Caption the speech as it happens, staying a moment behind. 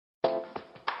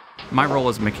My role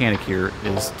as a mechanic here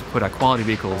is to put out quality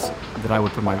vehicles that I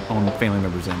would put my own family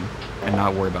members in and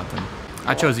not worry about them.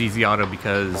 I chose Easy Auto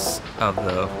because of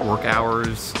the work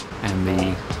hours and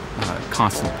the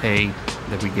constant pay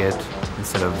that we get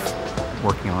instead of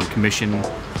working on commission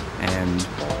and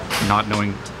not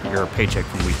knowing your paycheck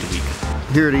from week to week.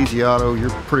 Here at Easy Auto, you're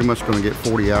pretty much going to get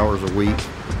 40 hours a week.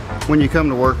 When you come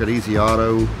to work at Easy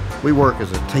Auto, we work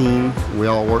as a team. We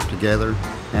all work together,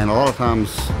 and a lot of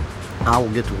times I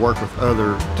will get to work with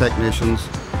other technicians,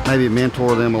 maybe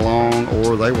mentor them along,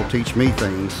 or they will teach me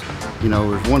things. You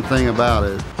know, there's one thing about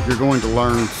it, you're going to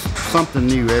learn something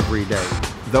new every day.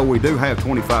 Though we do have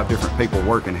 25 different people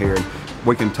working here,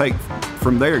 we can take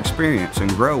from their experience and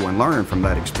grow and learn from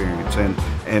that experience,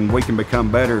 and we can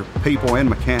become better people and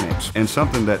mechanics. And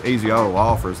something that Easy Auto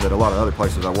offers that a lot of other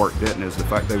places I work didn't is the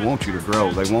fact they want you to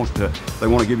grow. They want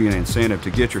to give you an incentive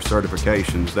to get your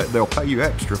certifications that they'll pay you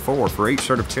extra for each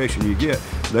certification you get.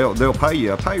 They'll pay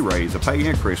you a pay raise, a pay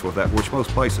increase with that, which most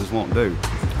places won't do.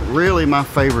 Really, my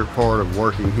favorite part of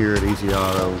working here at Easy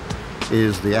Auto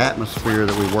is the atmosphere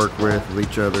that we work with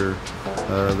each other.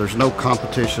 There's no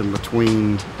competition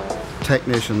between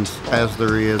technicians as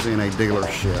there is in a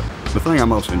dealership. The thing I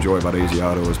most enjoy about Easy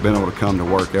Auto is being able to come to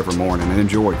work every morning and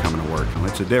enjoy coming to work.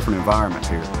 It's a different environment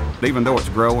here. Even though it's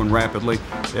growing rapidly,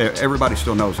 everybody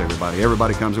still knows everybody.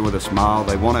 Everybody comes in with a smile.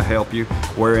 They want to help you,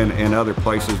 where in other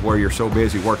places where you're so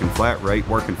busy working flat rate,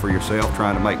 working for yourself,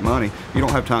 trying to make money, you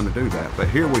don't have time to do that. But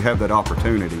here we have that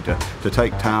opportunity to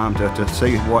take time to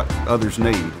see what others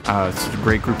need. It's a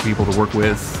great group of people to work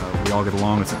with. We all get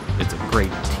along. It's a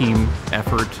great team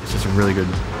effort. It's just a really good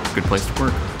place to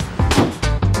work.